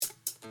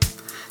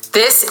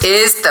This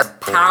is the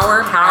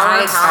Power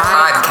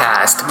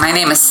Podcast. My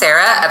name is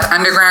Sarah of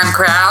Underground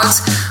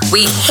Crowds.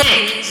 We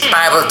hit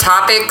Bible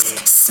topics,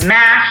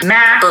 smash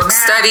book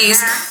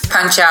studies,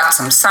 punch out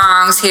some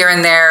songs here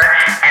and there,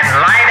 and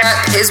light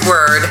up His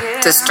Word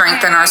to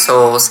strengthen our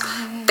souls.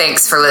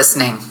 Thanks for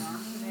listening.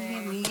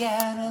 In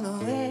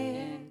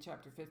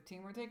chapter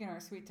 15, we're taking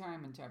our sweet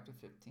time in chapter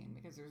 15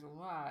 because there's a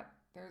lot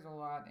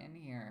in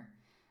here.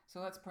 So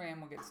let's pray and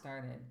we'll get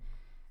started.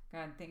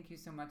 God, thank you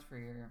so much for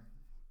your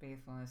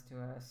faithfulness to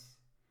us.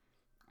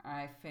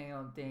 I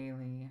fail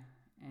daily,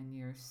 and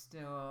you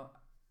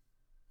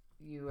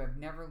have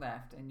never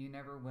left, and you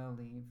never will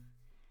leave.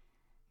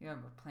 You have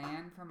a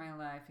plan for my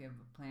life. You have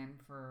a plan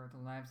for the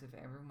lives of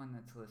everyone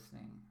that's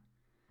listening.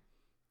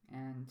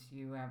 And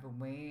you have a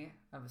way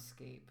of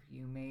escape.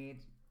 You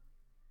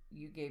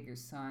gave your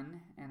Son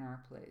in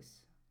our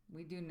place.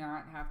 We do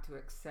not have to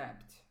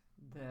accept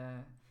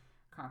the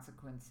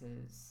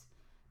consequences,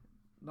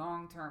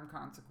 long-term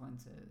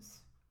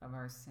consequences of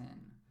our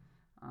sin.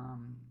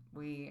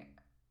 We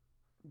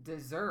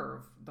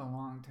deserve the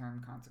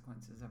long-term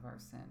consequences of our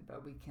sin,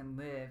 but we can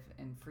live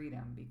in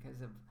freedom because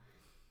of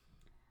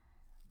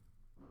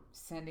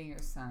sending your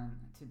Son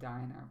to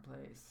die in our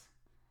place.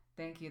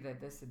 Thank you that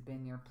this had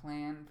been your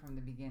plan from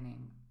the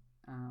beginning.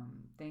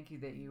 Thank you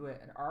that you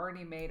had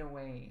already made a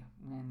way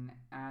when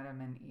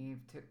Adam and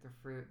Eve took the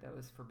fruit that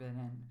was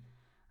forbidden,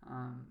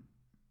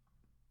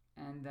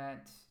 and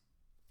that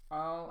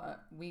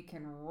we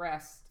can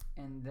rest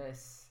in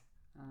this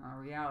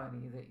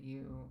reality that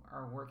you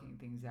are working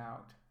things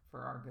out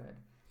for our good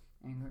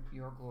and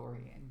your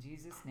glory. In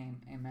Jesus'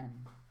 name,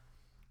 amen.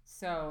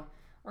 So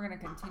we're going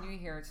to continue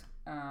here,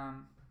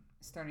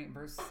 starting at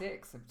verse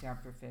 6 of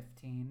chapter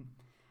 15.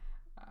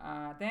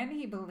 Then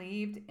he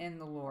believed in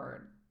the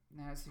Lord.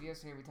 Now, so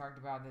yesterday we talked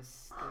about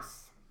this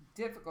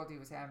difficulty he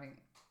was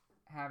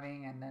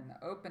having, and then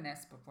the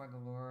openness before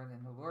the Lord,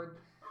 and the Lord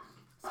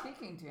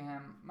speaking to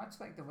him, much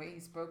like the way he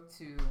spoke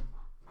to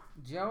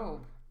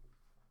Job.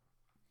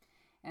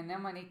 And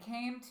then when he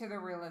came to the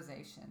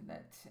realization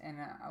that, and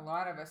a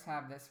lot of us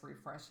have this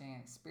refreshing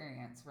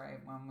experience, right?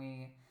 When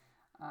we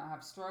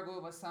have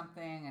struggled with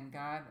something and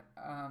God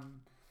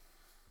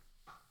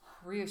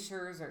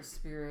reassures our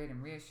spirit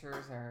and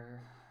reassures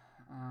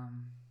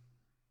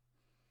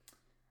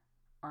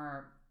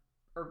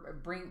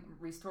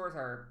restores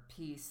our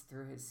peace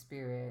through His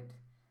Spirit.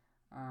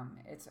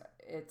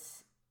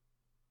 It's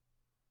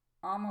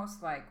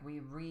almost like we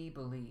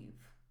re-believe.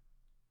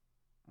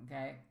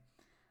 Okay?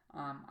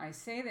 I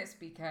say this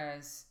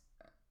because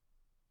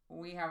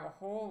we have a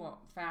whole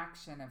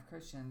faction of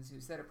Christians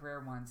who said a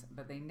prayer once,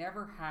 but they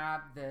never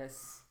have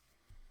this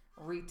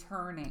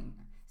returning.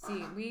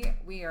 See,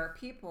 we are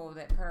people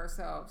that put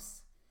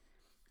ourselves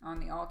on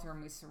the altar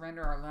and we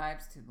surrender our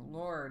lives to the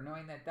Lord,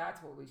 knowing that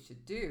that's what we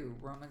should do.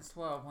 Romans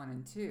 12, 1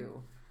 and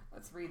 2.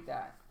 Let's read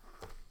that.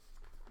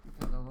 I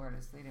feel the Lord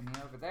is leading me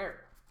over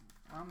there.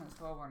 Romans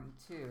 12, 1 and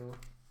 2.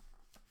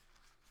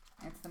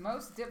 It's the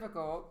most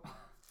difficult,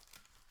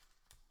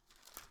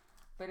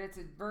 but it's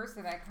a verse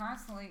that I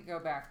constantly go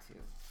back to.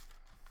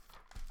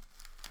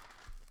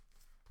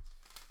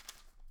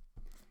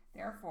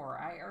 Therefore,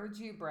 I urge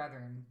you,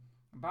 brethren,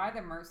 by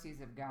the mercies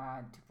of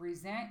God, to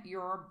present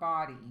your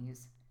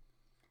bodies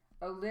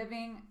a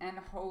living and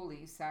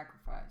holy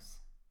sacrifice,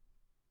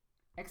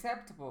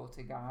 acceptable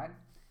to God,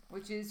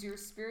 which is your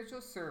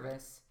spiritual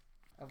service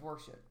of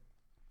worship.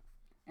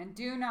 And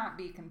do not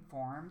be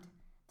conformed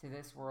to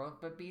this world,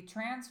 but be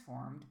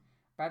transformed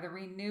by the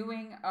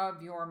renewing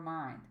of your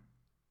mind.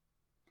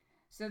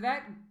 So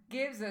that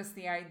gives us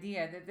the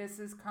idea that this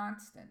is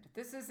constant.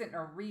 This isn't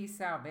a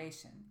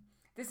re-salvation.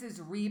 This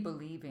is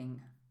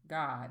re-believing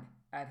God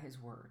at His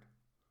Word.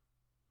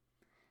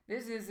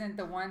 This isn't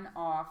the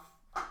one-off,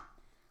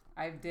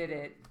 I did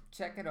it,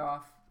 check it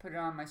off, put it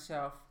on my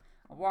shelf,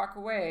 I'll walk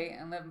away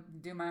and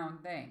do my own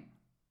thing.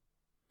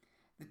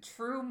 The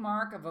true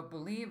mark of a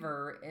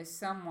believer is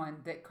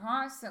someone that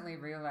constantly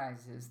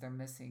realizes they're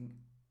missing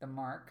the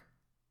mark.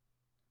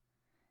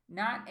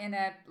 Not in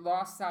a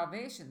lost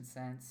salvation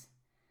sense,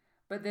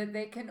 but that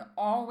they can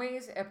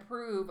always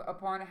improve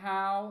upon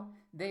how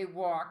they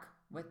walk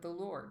with the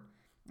Lord.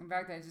 In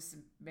fact, I just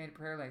made a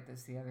prayer like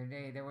this the other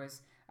day.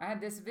 I had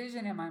this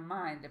vision in my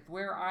mind of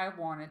where I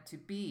wanted to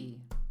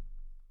be.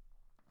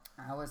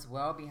 I was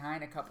well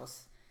behind a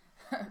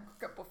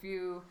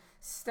few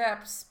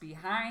steps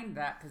behind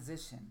that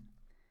position.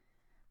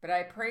 But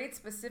I prayed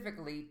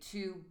specifically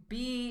to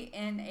be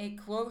in a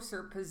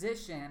closer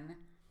position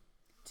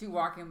to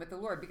walking with the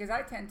Lord, because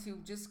I tend to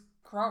just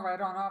crawl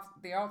right on off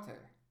the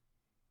altar.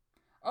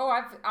 Oh,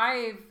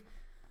 I've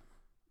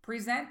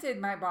presented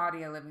my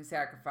body a living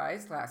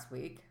sacrifice last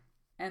week,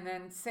 and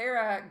then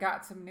Sarah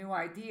got some new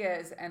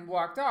ideas and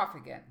walked off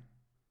again.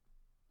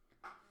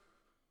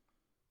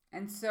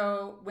 And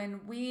so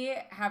when we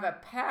have a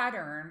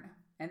pattern,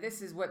 and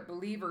this is what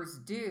believers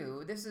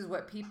do, this is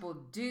what people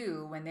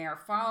do when they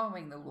are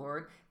following the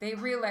Lord, they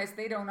realize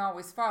they don't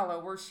always follow.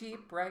 We're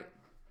sheep, right?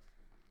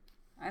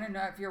 I don't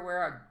know if you're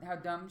aware of how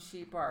dumb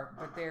sheep are,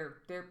 but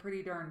they're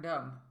pretty darn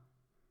dumb.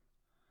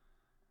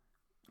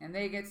 and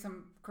they get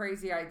some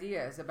crazy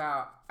ideas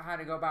about how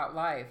to go about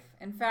life.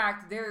 In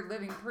fact, they're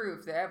living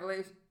proof that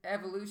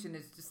evolution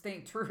is just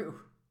ain't true,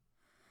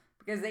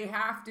 because they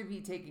have to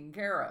be taken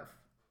care of.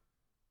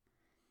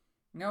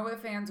 No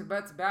ifs, ands, or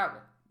buts about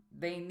it.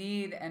 They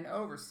need an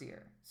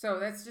overseer. So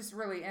that's just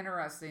really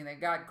interesting that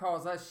God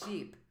calls us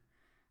sheep.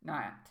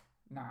 Not.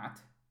 I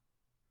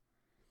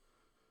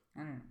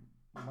don't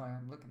know why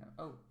I'm looking at.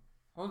 Oh,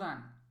 hold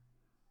on.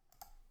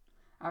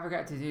 I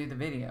forgot to do the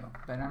video,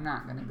 but I'm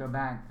not going to go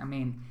back. I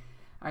mean,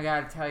 I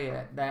got to tell you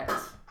that.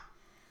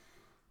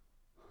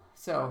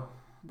 So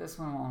this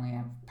one will only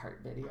have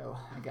part video,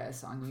 I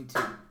guess, on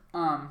YouTube.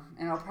 And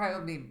it'll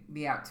probably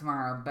be out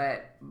tomorrow.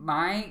 But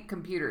my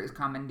computer is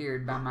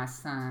commandeered by my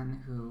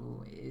son,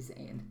 who is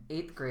in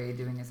 8th grade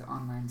doing his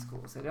online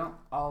school. So I don't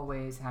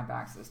always have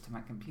access to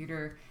my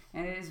computer.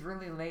 And it is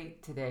really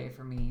late today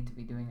for me to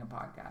be doing a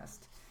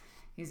podcast.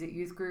 He's at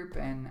youth group,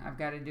 and I've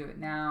got to do it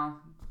now.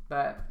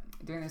 But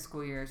during the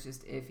school year, it's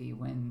just iffy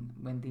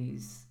when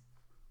these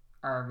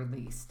are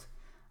released.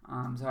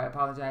 So I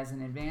apologize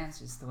in advance,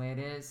 just the way it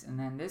is. And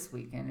then this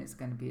weekend it's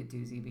going to be a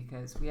doozy,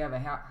 because we have a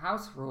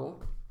house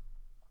rule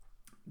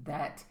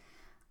that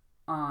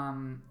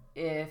in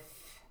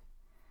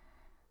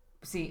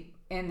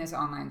this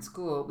online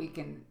school, we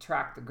can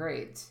track the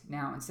grades.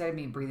 Now, instead of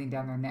me breathing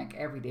down their neck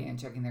every day and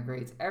checking their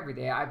grades every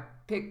day, I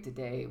picked a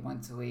day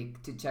once a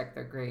week to check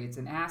their grades,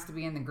 and it has to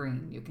be in the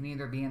green. You can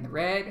either be in the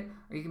red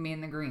or you can be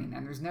in the green,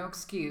 and there's no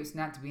excuse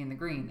not to be in the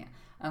green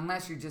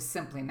unless you're just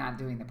simply not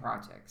doing the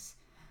projects.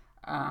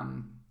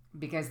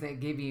 Because they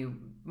give you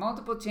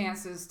multiple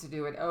chances to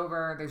do it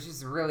over. There's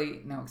just really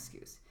no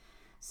excuse.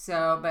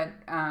 So, but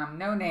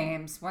no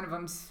names. One of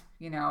them's,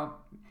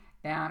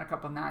 down a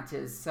couple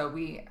notches. So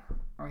we're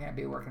going to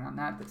be working on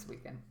that this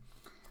weekend.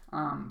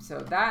 So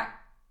that,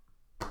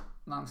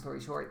 long story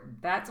short,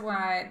 that's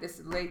why this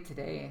is late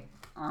today.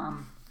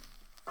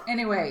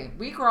 Anyway,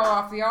 we crawl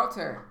off the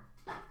altar.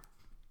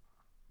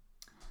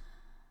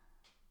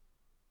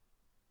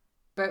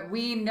 But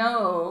we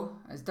know,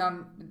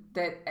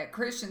 that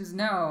Christians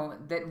know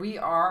that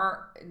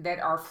that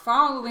are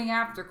following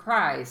after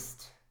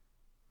Christ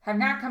have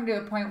not come to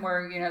a point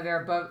where,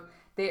 they're above,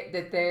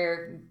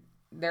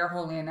 they're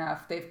holy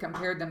enough. They've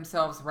compared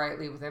themselves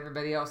rightly with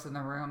everybody else in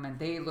the room, and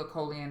they look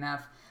holy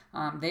enough.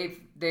 They've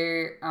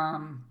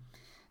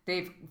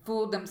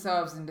fooled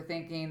themselves into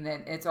thinking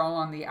that it's all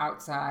on the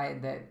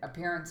outside, that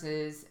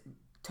appearances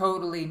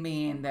totally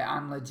mean that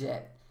I'm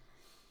legit.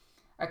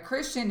 A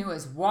Christian who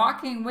is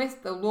walking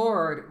with the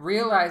Lord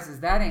realizes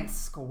that ain't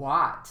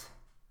squat.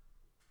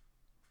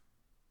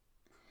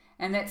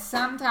 And that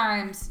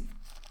sometimes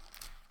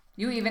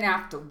you even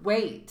have to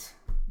wait,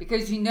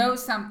 because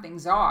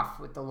something's off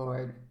with the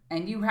Lord,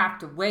 and you have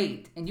to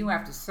wait, and you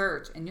have to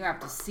search, and you have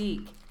to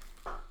seek.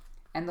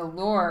 And the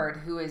Lord,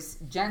 who is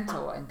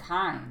gentle and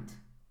kind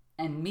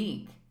and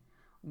meek,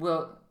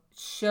 will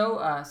show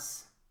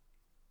us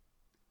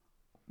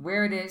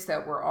where it is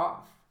that we're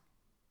off.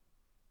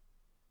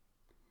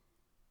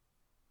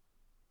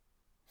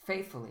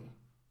 Faithfully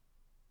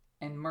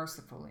and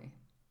mercifully.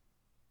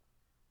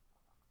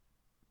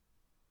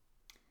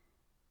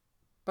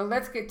 But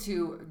let's get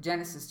to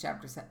Genesis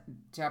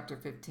chapter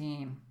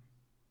 15.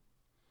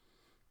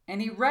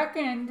 And he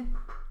reckoned,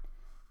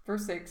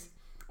 verse 6,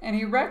 and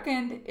he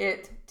reckoned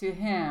it to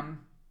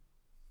him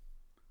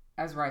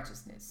as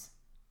righteousness.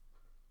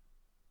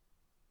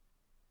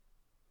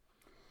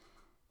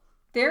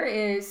 There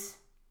is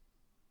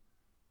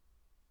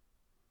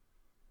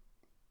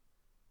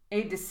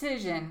a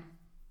decision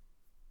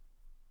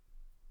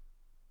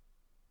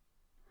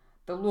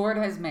the Lord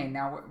has made.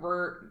 Now,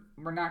 we're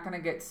not going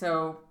to get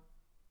so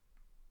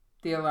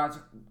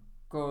theological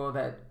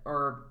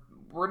or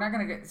we're not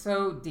going to get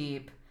so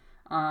deep.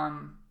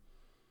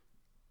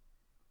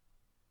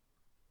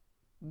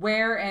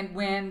 Where and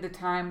when the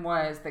time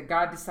was that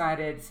God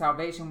decided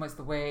salvation was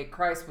the way,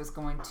 Christ was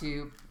going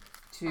to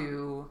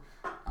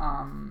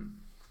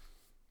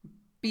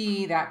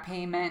be that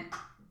payment.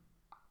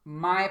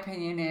 My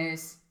opinion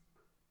is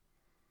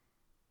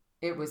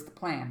it was the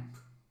plan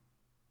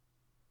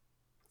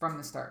from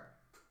the start.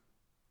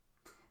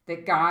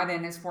 That God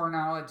in his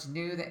foreknowledge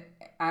knew that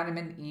Adam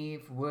and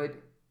Eve would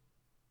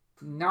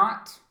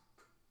not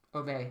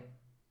obey.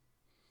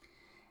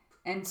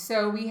 And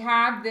so we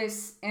have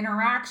this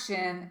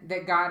interaction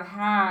that God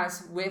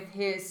has with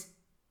his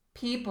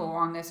people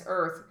on this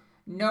earth,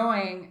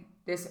 knowing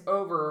this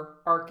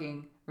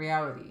overarching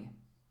reality,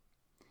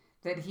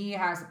 that he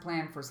has a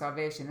plan for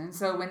salvation. And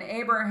so when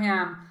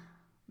Abraham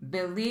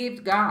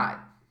believed God,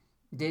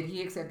 did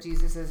he accept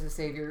Jesus as a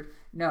Savior?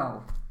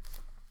 No,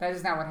 that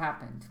is not what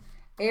happened.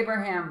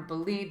 Abraham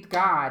believed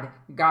God.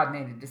 God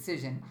made a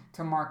decision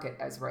to mark it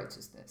as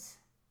righteousness.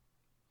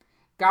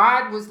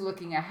 God was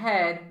looking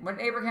ahead, what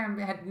Abraham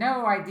had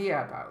no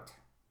idea about.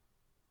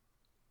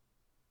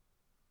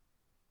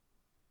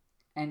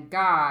 And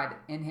God,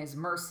 in his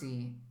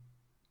mercy,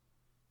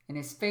 in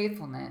his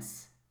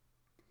faithfulness,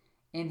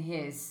 he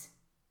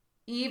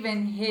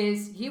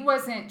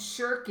wasn't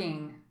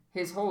shirking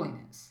his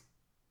holiness.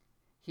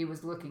 He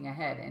was looking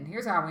ahead. And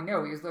here's how we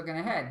know he was looking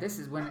ahead. This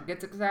is when it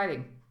gets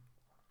exciting.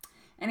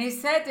 And he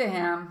said to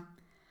him,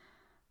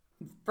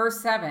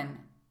 verse 7,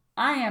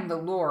 I am the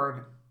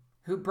Lord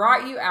who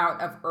brought you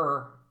out of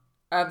Ur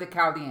of the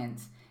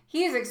Chaldeans.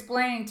 He is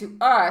explaining to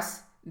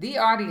us, the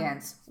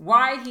audience,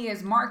 why he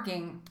is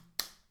marking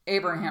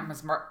Abraham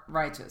as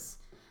righteous.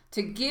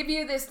 To give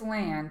you this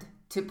land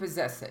to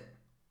possess it.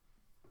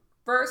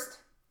 First,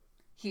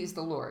 he's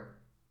the Lord.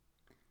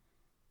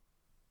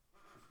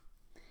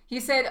 He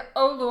said,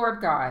 O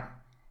Lord God,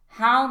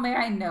 how may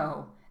I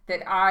know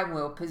that I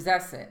will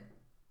possess it?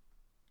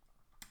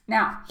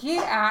 Now, he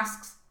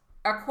asks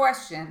a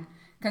question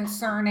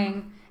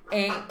concerning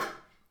a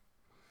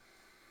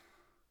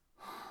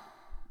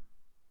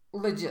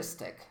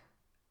logistic,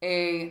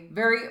 a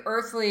very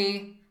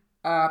earthly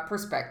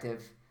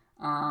perspective,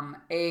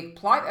 a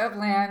plot of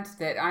land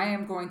that I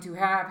am going to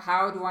have.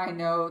 How do I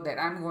know that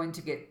I'm going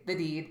to get the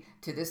deed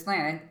to this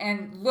land?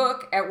 And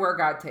look at where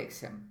God takes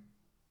him.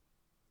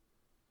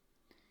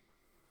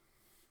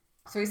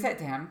 So he said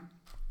to him,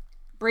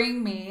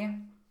 bring me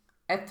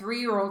a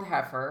 3-year-old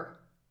heifer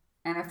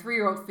and a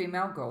 3-year-old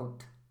female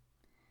goat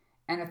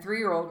and a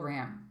 3-year-old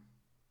ram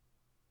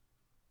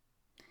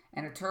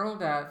and a turtle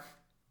dove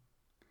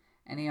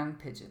and a young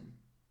pigeon.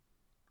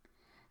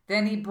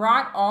 Then he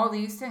brought all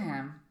these to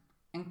him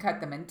and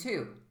cut them in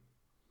two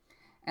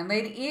and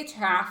laid each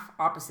half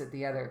opposite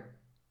the other.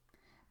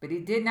 But he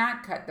did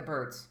not cut the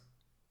birds.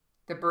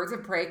 The birds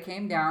of prey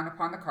came down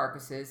upon the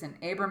carcasses, and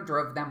Abram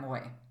drove them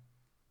away.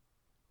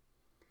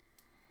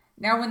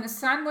 Now when the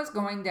sun was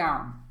going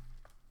down,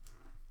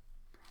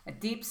 a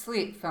deep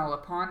sleep fell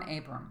upon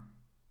Abram.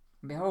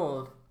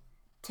 Behold,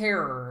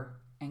 terror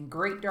and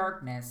great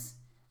darkness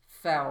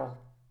fell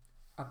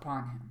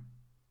upon him.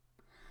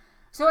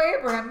 So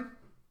Abram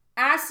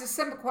asked a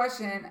simple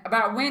question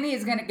about when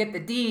he's going to get the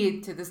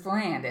deed to this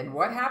land. And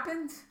what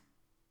happens?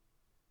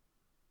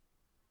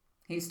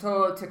 He's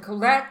told to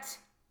collect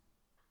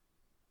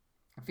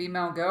a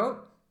female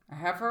goat, a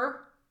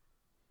heifer,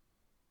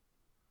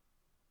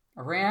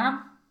 a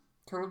ram,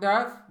 turtle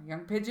dove, a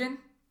young pigeon,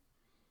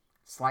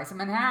 slice them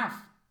in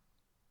half.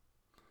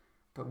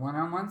 Put one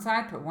on one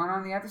side, put one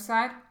on the other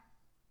side.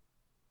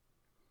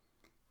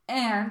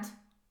 And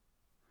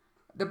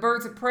the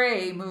birds of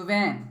prey move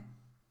in,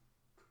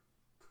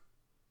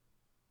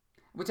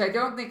 which I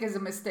don't think is a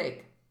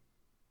mistake.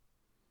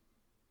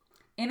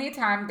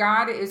 Anytime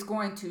God is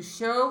going to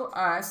show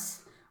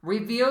us,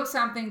 reveal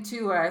something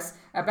to us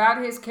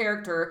about his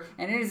character,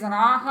 and it is an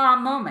aha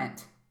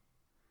moment,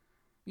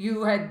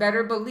 you had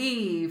better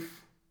believe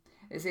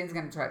this thing's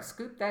going to try to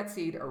scoop that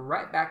seed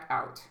right back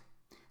out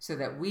so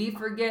that we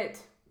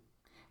forget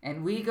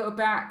and we go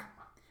back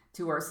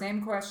to our same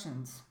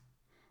questions,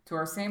 to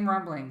our same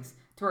rumblings,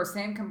 to our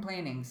same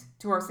complainings,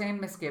 to our same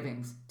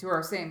misgivings, to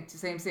our same.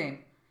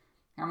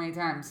 How many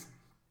times?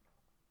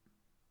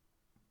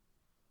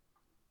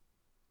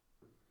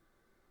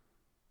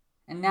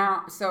 And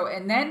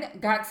then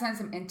God sends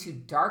him into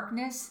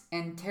darkness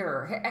and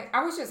terror.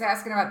 I was just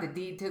asking about the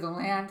deed to the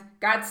land.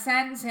 God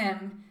sends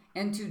him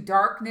into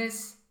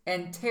darkness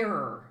and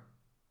terror.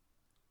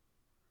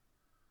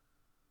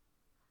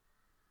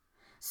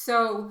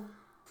 So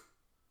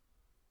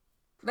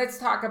let's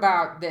talk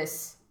about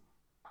this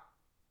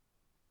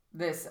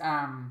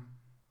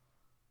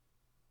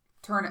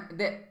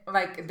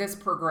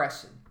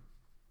progression.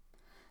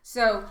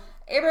 So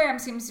Abraham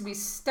seems to be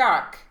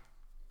stuck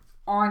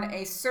on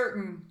a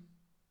certain,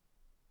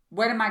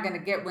 what am I going to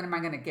get? When am I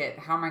going to get?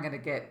 How am I going to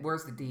get?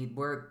 Where's the deed?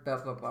 Where, blah,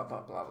 blah, blah,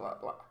 blah, blah, blah,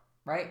 blah.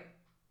 Right?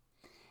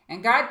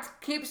 And God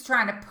keeps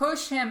trying to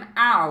push him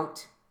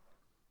out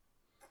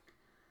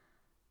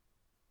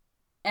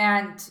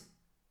and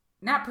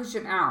not push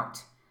him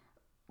out.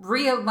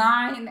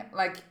 Realign,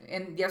 like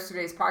in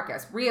yesterday's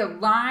podcast,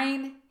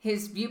 realign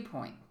his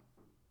viewpoint.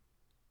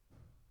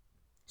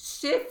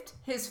 Shift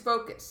his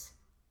focus.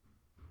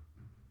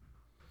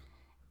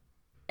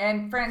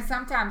 And friends,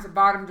 sometimes the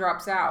bottom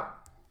drops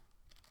out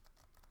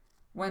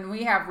when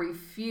we have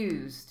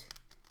refused,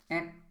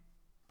 and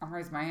I'm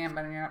raising my hand,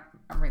 but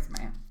I'm raising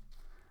my hand.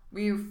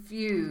 We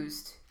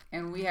refused,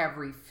 and we have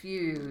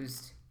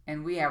refused,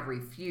 and we have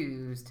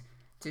refused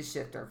to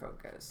shift our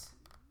focus.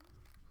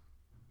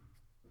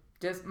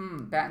 Just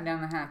batten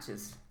down the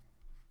hatches.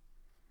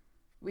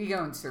 We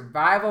go in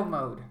survival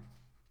mode.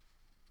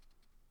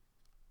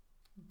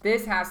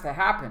 This has to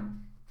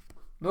happen.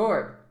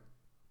 Lord,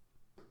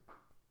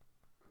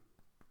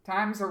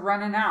 times are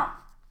running out.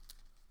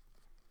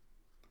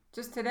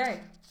 Just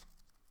today.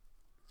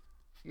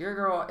 Your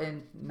girl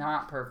is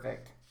not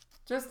perfect.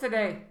 Just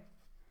today.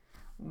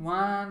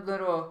 One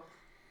little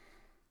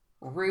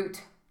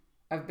root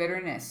of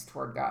bitterness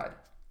toward God.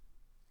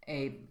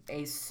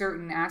 A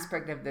certain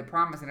aspect of the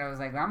promise, and I was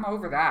like, I'm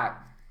over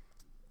that.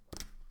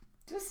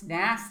 Just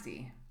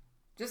nasty.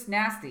 Just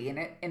nasty. And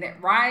it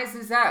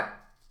rises up.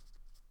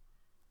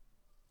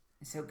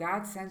 And so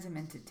God sends him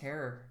into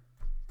terror.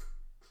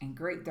 And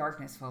great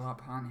darkness fell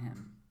upon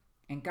him.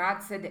 And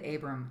God said to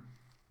Abram,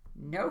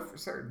 know for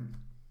certain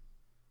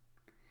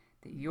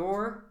that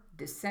your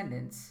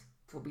descendants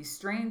will be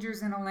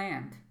strangers in a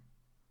land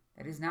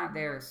that is not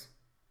theirs,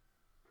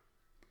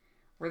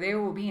 where they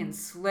will be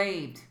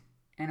enslaved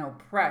and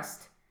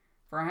oppressed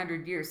for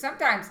 100 years.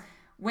 Sometimes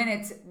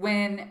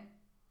when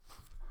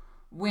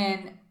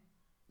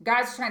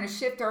God's trying to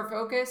shift our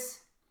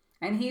focus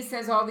and he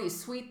says all these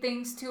sweet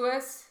things to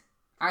us,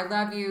 I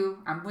love you,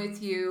 I'm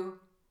with you,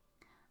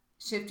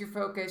 shift your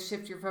focus,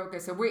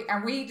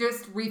 and we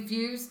just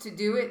refuse to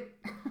do it,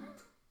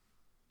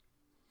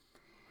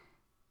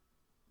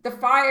 the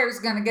fire's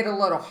going to get a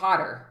little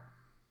hotter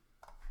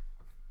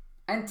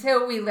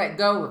until we let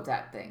go of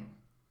that thing.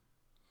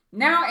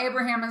 Now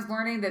Abraham is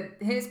learning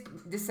that his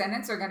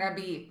descendants are going to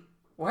be,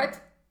 what?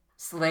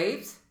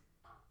 Slaves?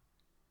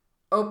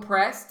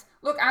 Oppressed?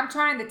 Look, I'm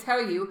trying to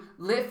tell you,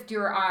 lift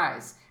your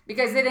eyes,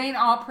 because it ain't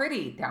all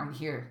pretty down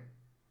here.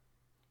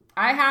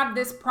 I have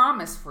this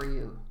promise for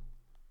you.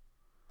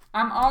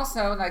 I'm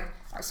also, like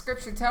our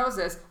scripture tells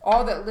us,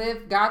 all that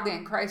live godly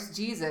in Christ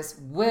Jesus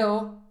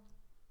will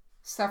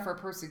suffer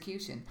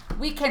persecution.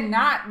 We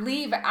cannot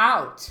leave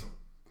out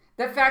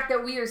the fact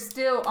that we are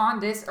still on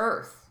this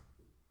earth.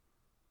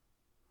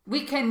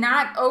 We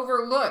cannot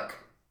overlook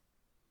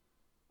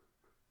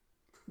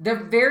the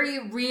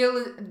very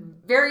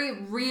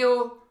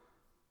real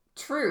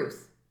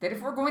truth that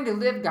if we're going to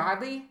live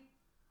godly,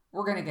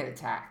 we're going to get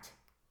attacked.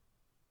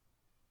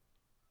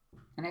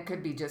 And it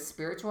could be just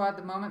spiritual at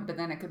the moment, but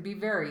then it could be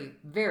very,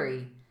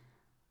 very,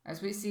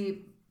 as we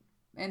see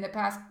in the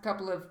past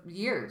couple of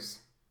years,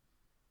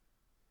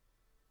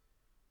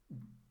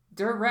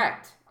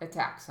 direct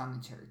attacks on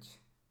the church.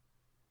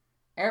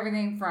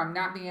 Everything from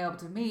not being able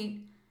to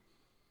meet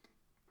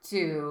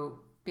to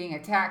being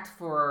attacked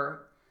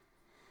for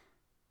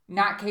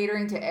not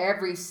catering to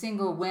every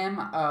single whim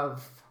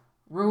of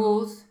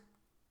rules,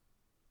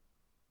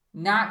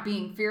 not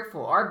being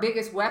fearful. Our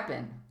biggest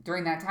weapon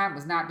during that time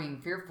was not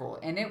being fearful,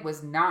 and it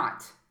was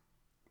not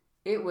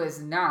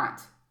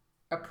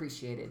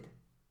appreciated.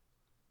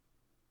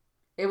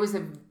 There was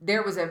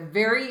a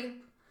very,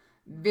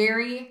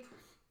 very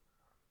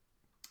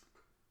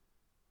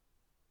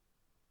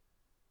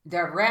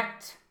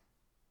direct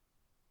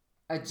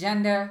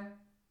agenda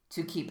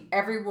to keep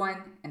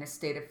everyone in a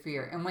state of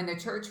fear. And when the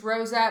church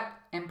rose up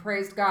and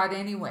praised God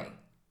anyway,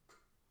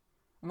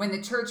 when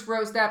the church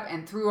rose up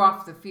and threw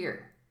off the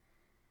fear,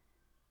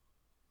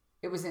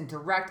 it was in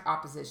direct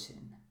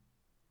opposition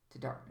to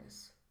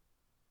darkness.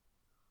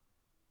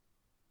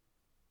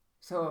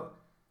 So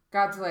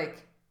God's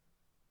like,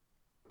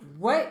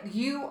 what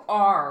you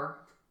are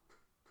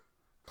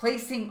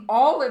placing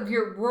all of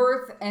your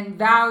worth and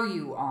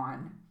value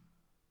on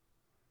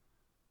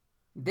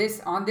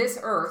this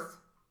earth,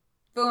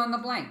 fill in the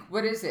blank.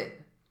 What is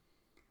it?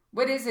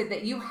 What is it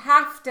that you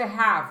have to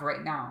have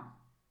right now?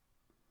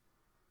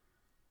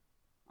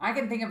 I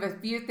can think of a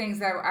few things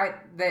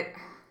that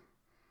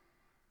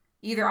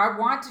either I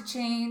want to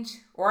change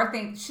or I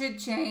think should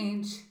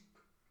change.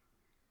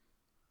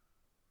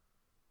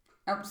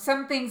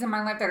 Some things in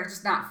my life that are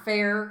just not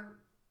fair.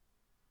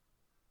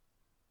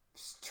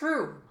 It's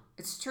true.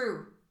 It's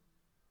true.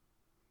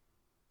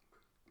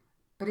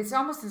 But it's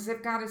almost as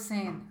if God is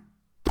saying,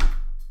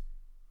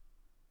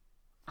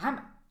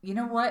 you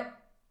know what?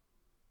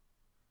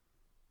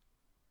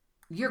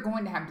 You're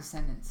going to have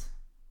descendants.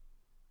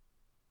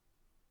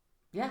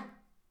 Yeah.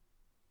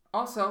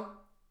 Also,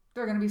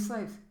 they're going to be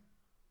slaves.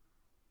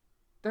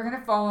 They're going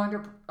to fall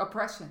under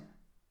oppression.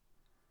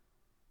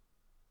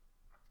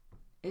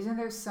 Isn't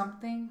there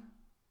something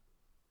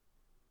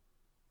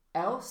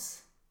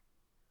else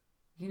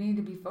you need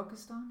to be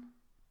focused on?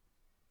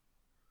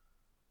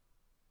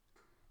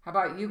 How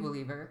about you,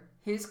 believer?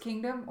 His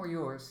kingdom or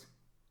yours?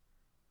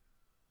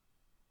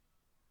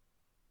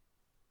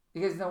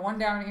 Because the one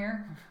down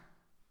here,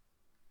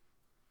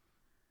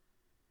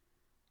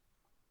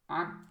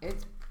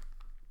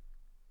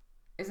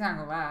 it's not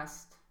going to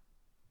last.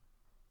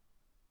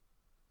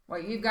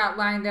 What you've got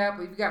lined up,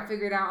 what you've got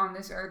figured out on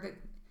this earth,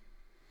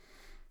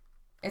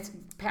 it's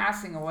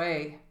passing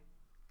away.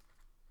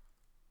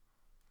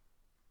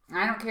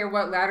 I don't care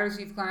what ladders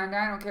you've climbed.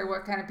 I don't care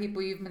what kind of people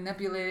you've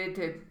manipulated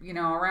to,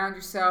 around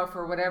yourself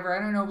or whatever.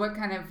 I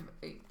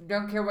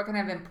don't care what kind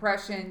of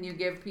impression you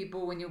give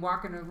people when you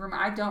walk into a room.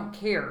 I don't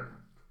care.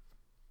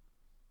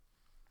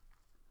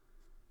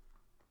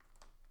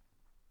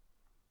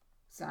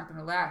 It's not going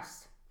to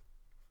last.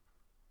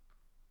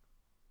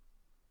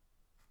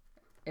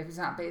 If it's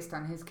not based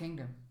on his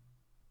kingdom.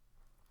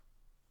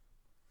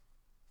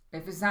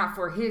 If it's not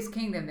for his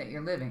kingdom that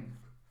you're living,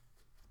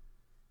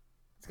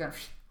 it's going to,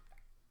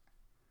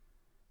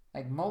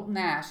 like molten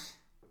ash,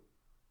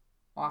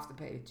 off the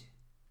page.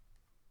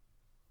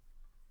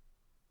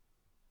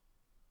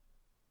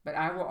 But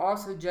I will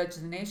also judge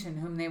the nation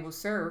whom they will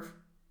serve,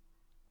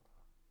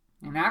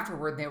 and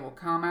afterward they will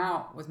come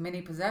out with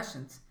many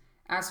possessions.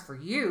 As for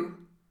you,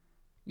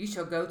 you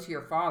shall go to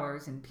your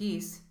fathers in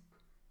peace.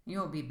 You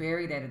will be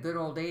buried at a good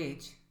old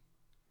age.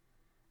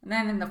 And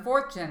then in the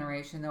fourth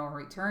generation they will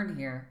return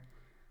here,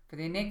 for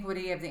the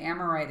iniquity of the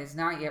Amorite is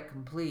not yet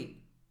complete.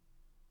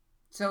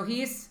 So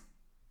he's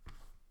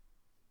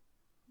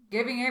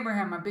giving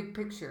Abraham a big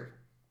picture.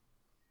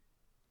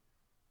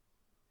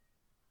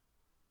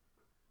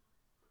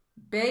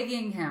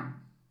 begging him.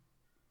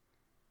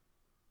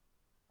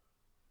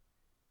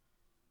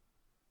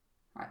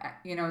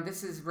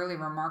 This is really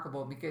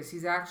remarkable because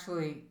he's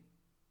actually,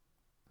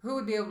 who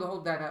would be able to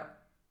hold that up?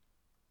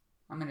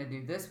 I'm going to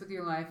do this with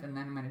your life, and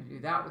then I'm going to do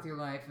that with your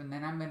life, and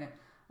then I'm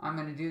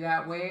going to do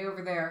that way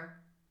over there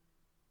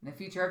in the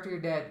future after you're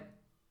dead.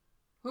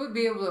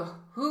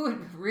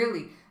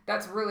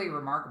 That's really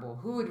remarkable.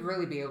 Who would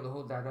really be able to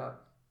hold that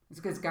up? It's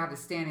because God is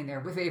standing there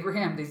with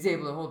Abraham that he's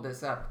able to hold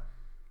this up.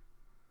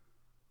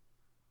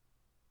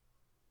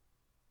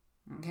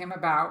 It came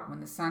about when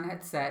the sun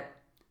had set,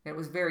 that it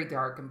was very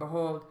dark, and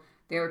behold,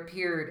 there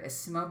appeared a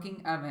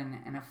smoking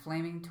oven and a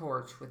flaming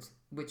torch,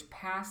 which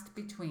passed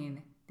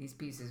between these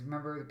pieces.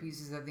 Remember the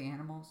pieces of the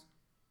animals?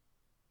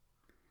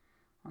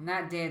 On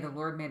that day, the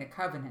Lord made a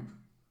covenant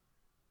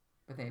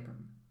with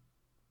Abram,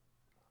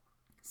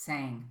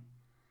 saying,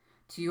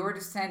 to your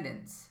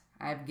descendants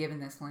I have given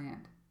this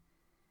land,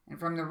 and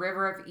from the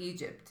river of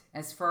Egypt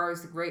as far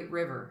as the great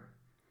river,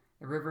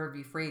 the river of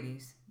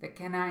Euphrates, the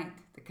Kenite,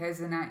 the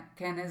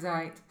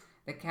Kenizzite,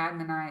 the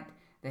Cadmonite,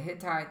 the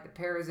Hittite, the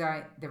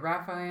Perizzite, the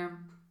Rephaim,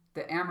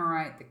 the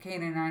Amorite, the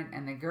Canaanite,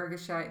 and the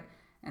Girgashite,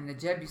 and the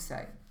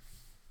Jebusite.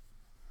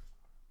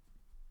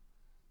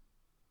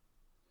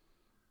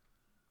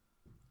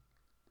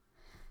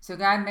 So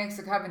God makes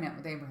a covenant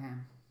with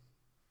Abraham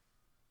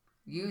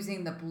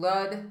using the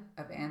blood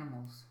of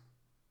animals,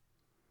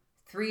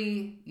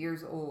 3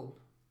 years old.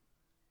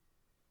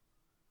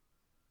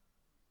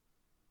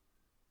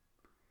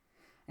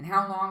 And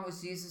how long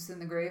was Jesus in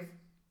the grave?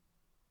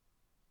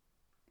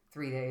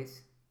 3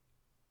 days.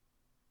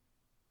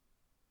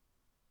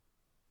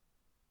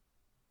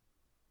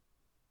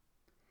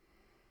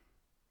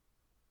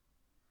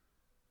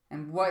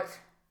 And what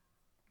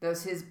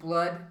does his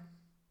blood,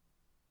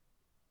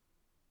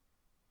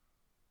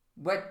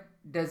 what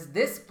does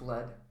this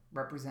blood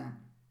represent?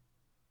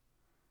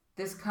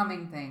 This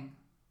coming thing.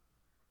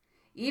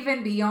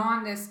 Even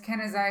beyond this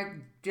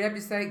Kenizzite,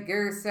 Jebusite,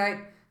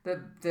 Girgashite,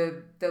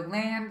 the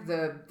land,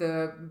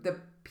 the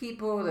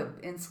people, the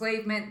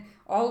enslavement,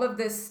 all of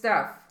this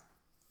stuff.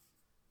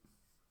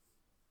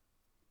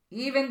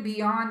 Even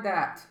beyond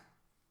that,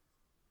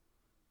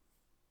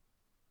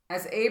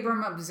 as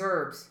Abram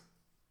observes,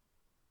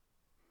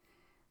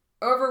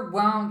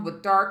 overwhelmed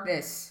with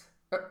darkness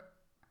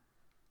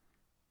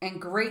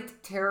and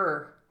great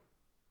terror,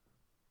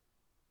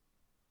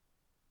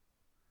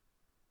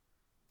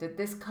 that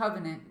this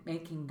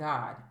covenant-making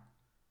God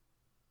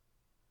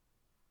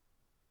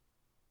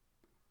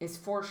is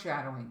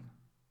foreshadowing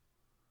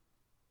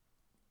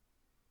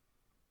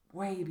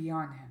way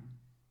beyond him.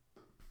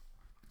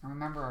 Now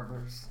remember our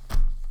verse,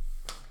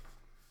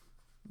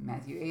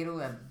 Matthew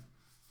 8:11.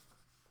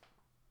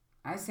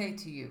 I say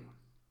to you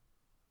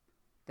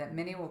that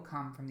many will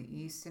come from the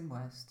east and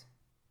west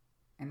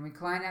and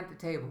recline at the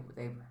table with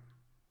Abram,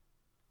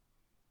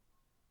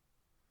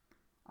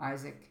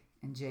 Isaac,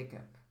 and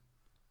Jacob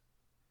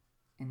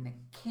in the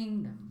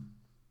kingdom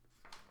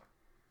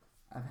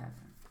of heaven.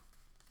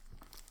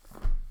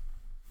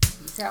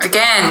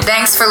 Again,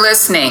 thanks for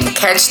listening.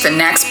 Catch the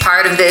next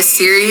part of this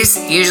series,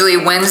 usually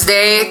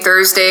Wednesday,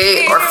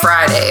 Thursday, or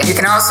Friday. You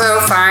can also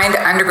find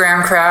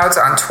Underground Crowds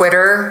on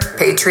Twitter,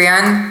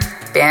 Patreon,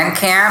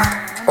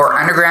 Bandcamp, or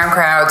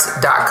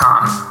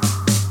undergroundcrowds.com.